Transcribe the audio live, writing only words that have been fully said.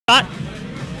Hot.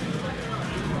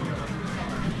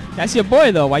 That's your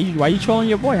boy though. Why you trolling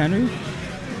your boy, Henry?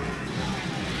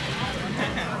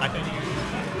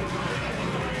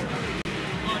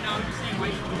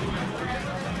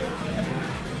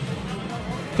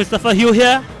 Christopher Hill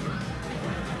here.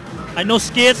 I know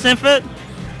scared Sanford.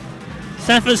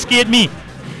 Sanford scared me.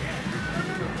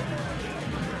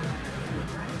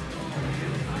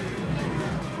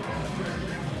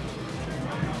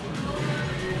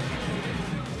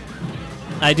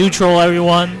 I do troll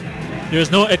everyone.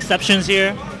 There's no exceptions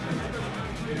here.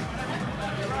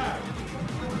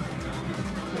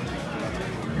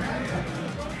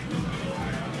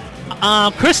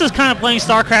 Chris is kind of playing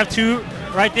StarCraft 2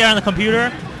 right there on the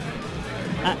computer.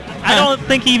 I don't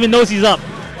think he even knows he's up.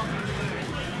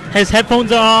 His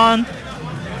headphones are on.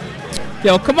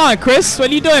 Yo, come on, Chris.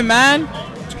 What are you doing, man?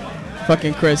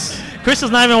 Fucking Chris. Chris is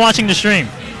not even watching the stream.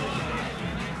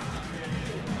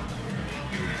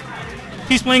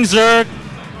 He's playing Zerg.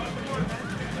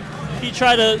 He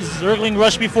tried a Zergling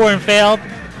rush before and failed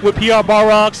with PR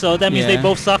Balrog, so that means they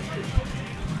both suck.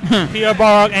 PR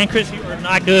Balrog and Chris are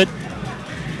not good.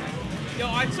 Yo,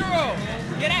 Arturo,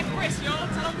 get at Chris, yo.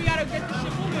 Tell him we gotta get this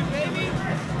shit moving, baby.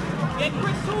 Get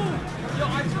Chris who? Yo,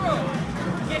 Arturo,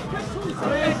 get Chris who? So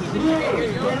we gotta keep this shit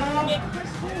moving, yo. Get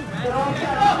Chris who, man.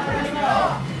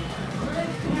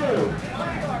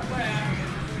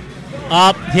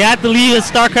 He had to leave his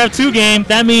StarCraft 2 game.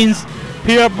 That means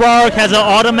PR Balrog has an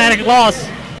automatic loss.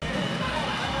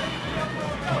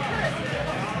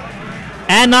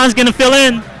 Adnan's gonna fill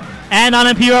in. Adnan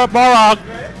and PR Balrog.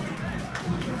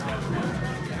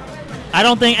 I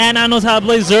don't think Adnan knows how to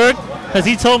play Zerg because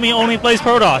he told me he only plays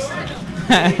Protoss.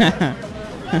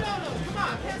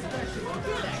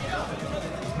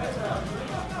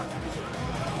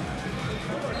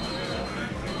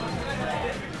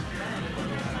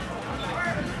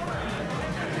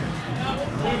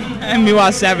 And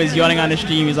meanwhile, Savage yelling on the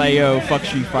stream. He's like, "Yo, fuck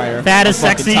Street Fighter. That is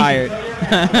I'm fucking sexy. Tired."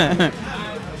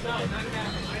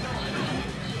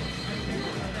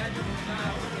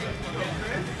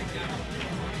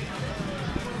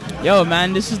 Yo,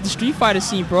 man, this is the Street Fighter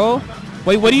scene, bro.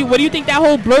 Wait, what do you think that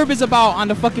whole blurb is about on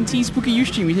the fucking Team Spooky U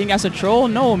stream? You think that's a troll?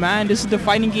 No, man. This is the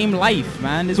fighting game life,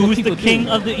 man. This is Who's the king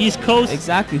of the East Coast?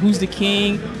 Exactly. Who's the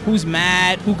king? Who's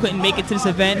mad? Who couldn't make it to this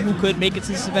event? Who could make it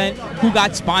to this event? Who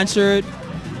got sponsored?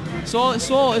 It's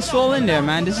all in there,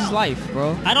 man. This is life,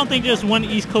 bro. I don't think there's one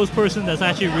East Coast person that's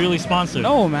actually really sponsored.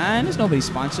 No, man. There's nobody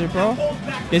sponsored, bro.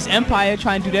 There's Empire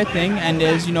trying to do their thing, and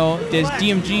there's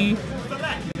DMG,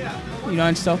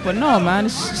 and stuff. But no, man,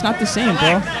 it's not the same,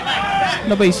 bro.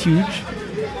 Nobody's huge.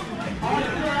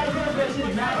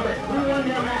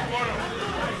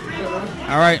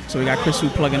 All right, so we got Chris Wu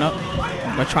plugging up.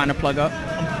 We're trying to plug up.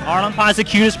 Marlon Pie's the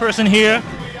cutest person here,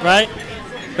 right?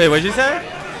 Wait, what'd you say?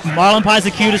 Marlon Pie's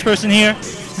the cutest person here.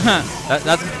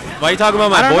 That's why are you talking about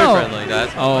my boyfriend like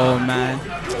that? Oh man.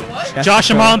 That's Josh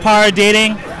and Marlon Pie are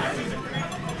dating.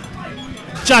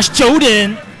 Josh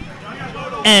Jordan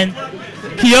and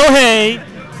Kyohei.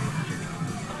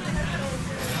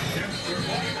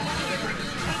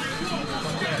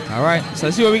 All right, so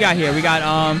let's see what we got here. We got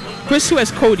Chris Hu as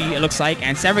Cody, it looks like,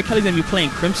 and Sarah Kelly's gonna be playing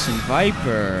Crimson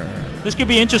Viper. This could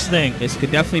be interesting. This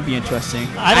could definitely be interesting.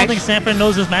 I don't think Sanford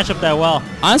knows this matchup that well.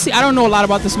 Honestly, I don't know a lot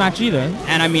about this match either.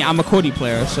 And I mean, I'm a Cody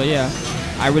player, so yeah,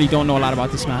 I really don't know a lot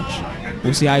about this match.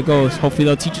 We'll see how it goes. Hopefully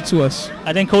they'll teach it to us.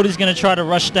 I think Cody's gonna try to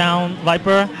rush down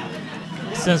Viper,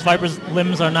 since Viper's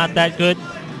limbs are not that good.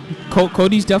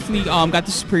 Cody's definitely got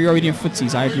the superiority in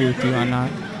footsies. I agree with you on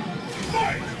that.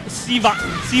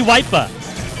 C.Viper.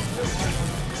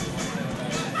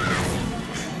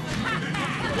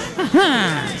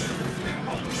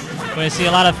 We're going to see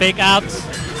a lot of fake outs.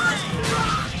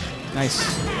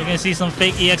 Nice. You're going to see some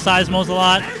fake EXIs most a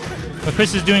lot. But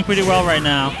Chris is doing pretty well right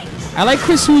now. I like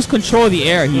Chris Hu's control of the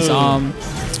air. He's he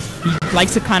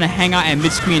likes to kind of hang out at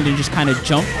mid-screen and then just kind of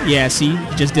jump. Yeah, see?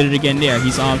 He just did it again there.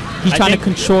 He's trying to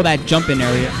control that jumping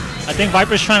area. I think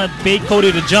Viper's trying to bait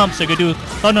Cody to jump so he could do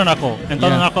Thunder Knuckle and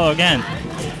Thunder Knuckle again.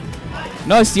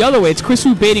 No, it's the other way. It's Chris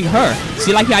Hu baiting her.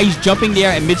 See, like how he's jumping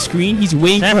there at mid-screen? He's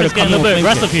waiting for her to come in. Getting a little bit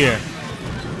aggressive here.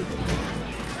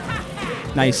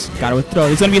 Nice. Got it with throw.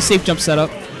 It's going to be a safe jump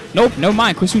setup. Nope, never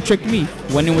mind. Chris Hu tricked me.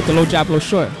 Went in with the low jab, low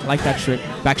short. I like that trick.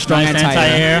 Back strong nice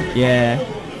anti-air. Yeah.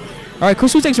 All right,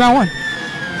 Chris Hu takes round one.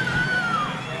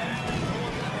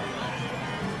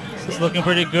 This is looking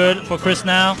pretty good for Chris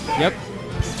now. Yep.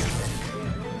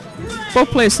 Both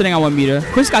players sitting on 1 meter.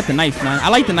 Chris got the knife, man. I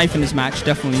like the knife in this match,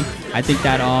 definitely. I think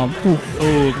that, good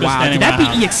wow, did that be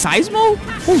EXI's mode?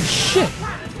 Holy shit.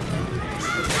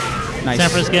 Nice.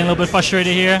 Sanford's getting a little bit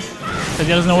frustrated here because he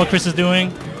doesn't know what Chris is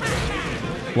doing.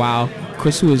 Wow.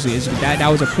 Chris Hu is that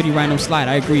was a pretty random slide.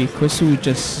 I agree. Chris Hu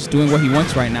just doing what he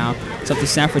wants right now. It's up to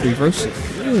Sanford to reverse it.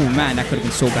 Ooh, man, that could have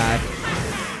been so bad.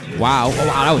 Wow. Oh,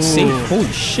 wow, that was safe. Holy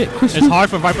shit. Chris It's Hu. hard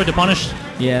for Viper to punish.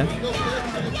 Yeah.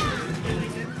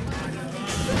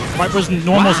 Viper's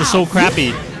normals are so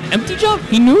crappy. Empty jump.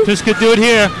 He knew. Chris could do it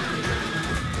here.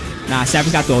 Nah,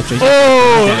 Sanford's got the ultra.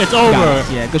 Oh, it's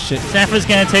over. Yeah, good shit. Sanford's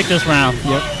going to take this round.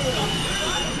 Yep.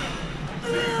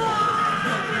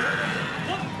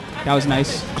 That was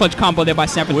nice. Clutch combo there by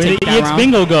Sanford. Where did that EX round.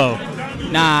 Bingo go?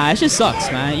 Nah, it just sucks,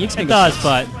 man. EX Bingo It does,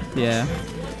 sucks. but yeah.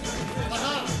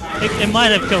 it might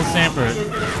have killed Sanford.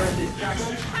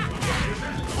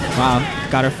 Wow,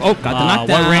 got her. Oh, got the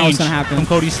knockdown. What range What's gonna happen from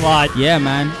Cody's slide? Yeah,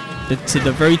 man. To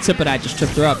the very tip of that just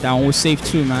tripped her up. That one was safe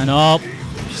too, man. Nope.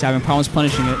 She's having problems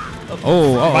punishing it.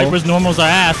 Oh, Viper's normals are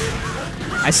ass.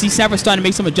 I see Sanford starting to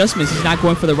make some adjustments. He's not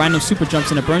going for the random super jumps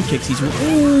and the burn kicks. He's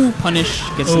punish,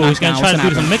 gets the knockdown. He's gonna try to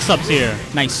do some mix-ups here.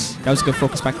 Nice. That was a good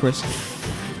focus by Chris.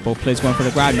 Both players going for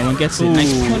the grab. No one gets it.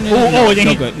 Nice. No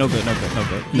good. No good.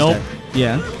 He's Nope. dead.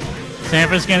 Yeah.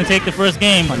 Sanford's gonna take the first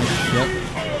game. Punish. Yep.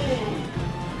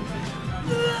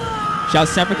 Shout out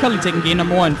to Sanford Kelly taking game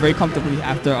number 1 very comfortably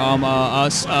after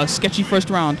a sketchy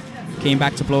first round. Came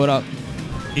back to blow it up.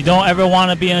 You don't ever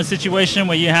want to be in a situation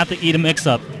where you have to eat a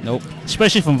mix-up. Nope.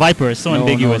 Especially from Viper. It's so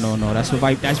ambiguous. No. That's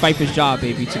Viper's job,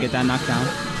 baby, to get that knockdown.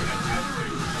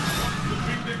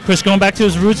 Chris going back to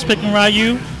his roots, picking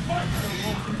Ryu.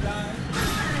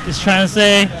 Just trying to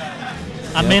say,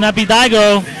 I may not be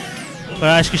Daigo, but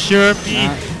I should sure be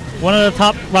one of the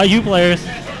top Ryu players.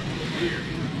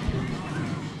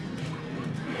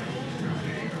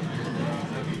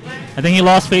 I think he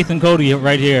lost faith in Cody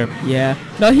right here. Yeah.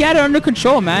 No, he had it under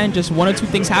control, man. Just 1 or 2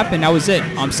 things happened. That was it.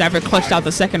 Sanford clutched out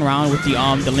the second round with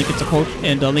the Lincoln to Coach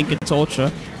and the Lincoln to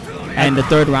Ultra, and the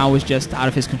third round was just out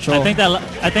of his control. I think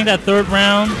that third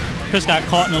round, Chris got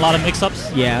caught in a lot of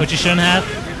mix-ups. Yeah. Which he shouldn't have.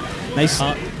 Nice.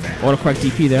 Autocorrect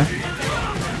DP there.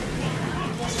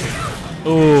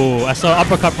 Ooh, I saw an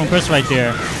uppercut from Chris right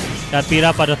there. Got beat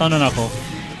up by the Thunder Knuckle.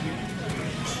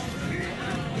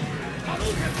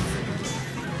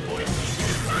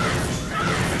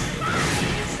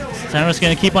 Sanford's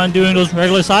gonna keep on doing those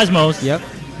regular size modes. Yep.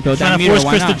 Build Trying to force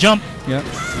Chris to jump. Yep.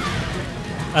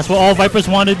 That's what all Vipers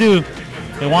want to do.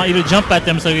 They want you to jump at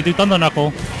them so you do Thunder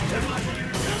Knuckle.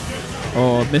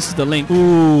 Oh, misses the link.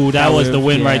 Ooh, that was the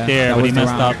win right there, but he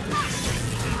messed up.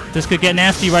 This could get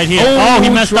nasty right here. Oh, he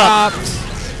messed up.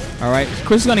 All right,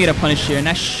 Chris is gonna get a punish here, and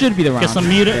that should be the round. Get some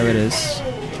meter. There it is.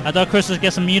 I thought Chris would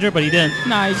get some meter, but he didn't.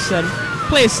 Nah, he just said,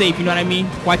 play it safe, you know what I mean?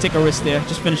 Why take a risk there?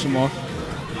 Just finish him off.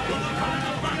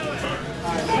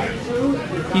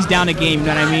 He's down a game, you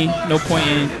know what I mean? No point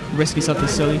in risking something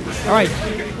silly. All right.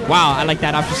 Wow, I like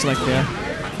that option select there.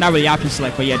 Not really option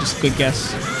select, but yeah, just a good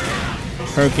guess.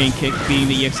 Hurricane kick being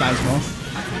the EX mode.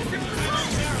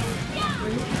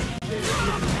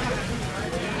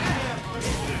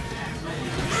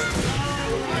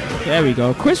 There we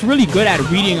go. Chris really good at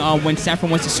reading when Sanford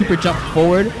wants to super jump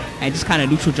forward and just kind of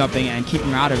neutral jumping and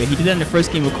keeping her out of it. He did that in the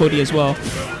first game with Cody as well.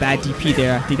 Bad DP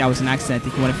there. I think that was an accident. I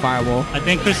think he wanted fireball. I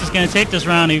think Chris is going to take this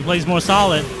round. He plays more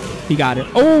solid. He got it.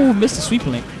 Oh, missed the sweep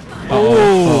link.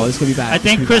 Oh, this is going to be bad. I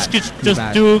think Chris could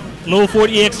just do low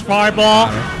 40X fireball.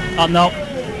 Oh, no.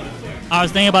 I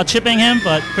was thinking about chipping him,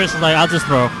 but Chris is like, I'll just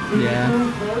throw.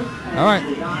 Yeah. All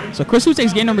right. So Chris Hu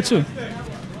takes game number 2.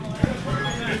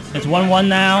 It's 1-1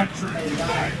 now.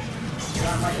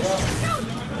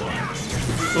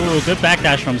 Ooh, good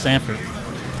backdash from Sanford.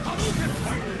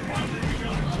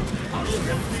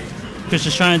 Chris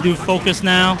is trying to do focus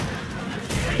now.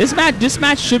 This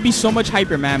match should be so much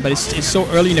hyper, man, but it's so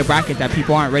early in the bracket that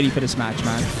people aren't ready for this match,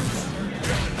 man.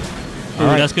 Ooh,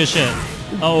 right. That's good shit.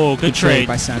 Oh, good trade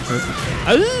by Sanford.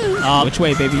 Which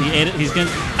way, baby? He ate it. He's gonna.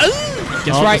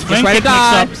 Gets right to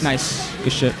die. Nice.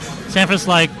 Good shit. Sanford's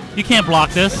like, you can't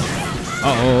block this.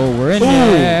 Uh-oh, we're in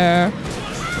there.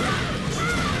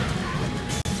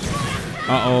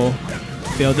 Uh-oh.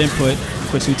 Failed input.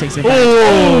 Chris Hu takes it back.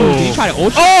 Oh, did he try to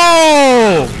ultra?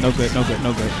 Oh! No good.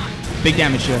 Big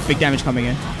damage here. Big damage coming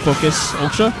in. Focus.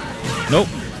 Ultra. Nope.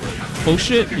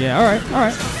 Bullshit. Yeah, all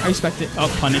right. I respect it.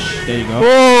 Oh, punish. There you go.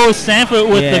 Oh, Sanford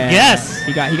with the guess.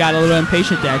 He got a little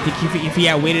impatient there. I think if he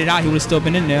had waited it out, he would have still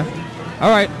been in there. All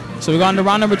right. So we got on to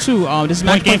round number 2. This is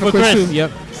match point for Chris Hu.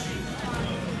 Yep.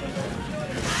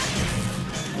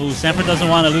 Ooh, Sanford doesn't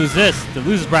want to lose this. The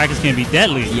loser's bracket's going to be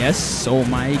deadly. Yes. Oh,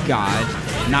 my God.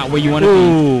 Not where you want to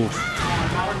be.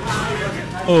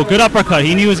 Oh, good uppercut.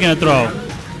 He knew he was going to throw.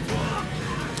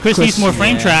 Chris needs more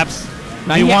frame traps.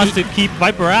 He wants to keep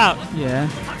Viper out. Yeah.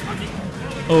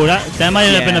 Oh, that might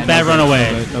have been a bad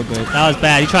runaway. No good. That was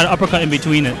bad. He tried to uppercut in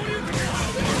between it.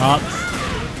 Up.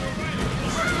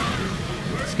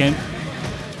 Skin.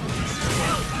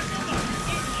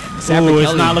 Ooh,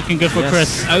 it's not looking good for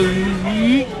Chris.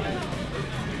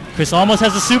 Chris almost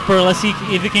has a super. Let's see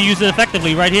if he can use it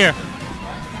effectively right here.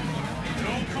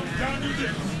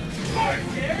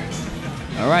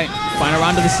 All right, final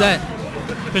round of the set.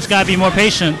 Chris gotta be more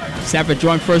patient. Sanford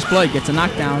drawing first blood, gets a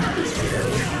knockdown.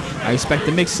 I expect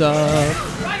the mix-up.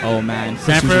 Oh man,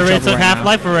 Sanford already took half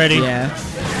life already. Yeah.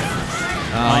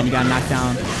 And he got knocked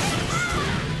down.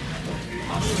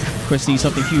 Chris needs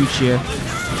something huge here.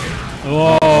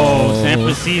 Oh,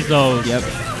 Sanford sees those. Yep.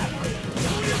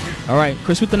 All right,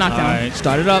 Chris with the knockdown. Right.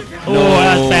 Start it up. Oh,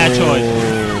 that's a bad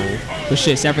choice. Good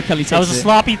shit, Sanford Kelly takes it. That was a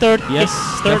sloppy third. Yes,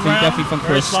 third definitely round. from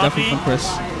Chris. Definitely from Chris.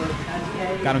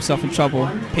 Got himself in trouble.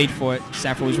 Paid for it.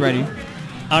 Sanford was ready.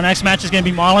 Our next match is going to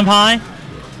be Marlin Pie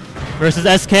versus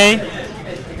SK.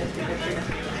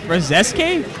 Versus SK?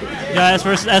 Yeah, it's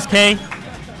versus SK.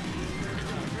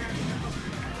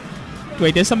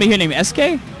 Wait, there's somebody here named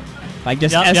SK? Like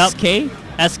just SK?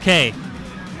 SK.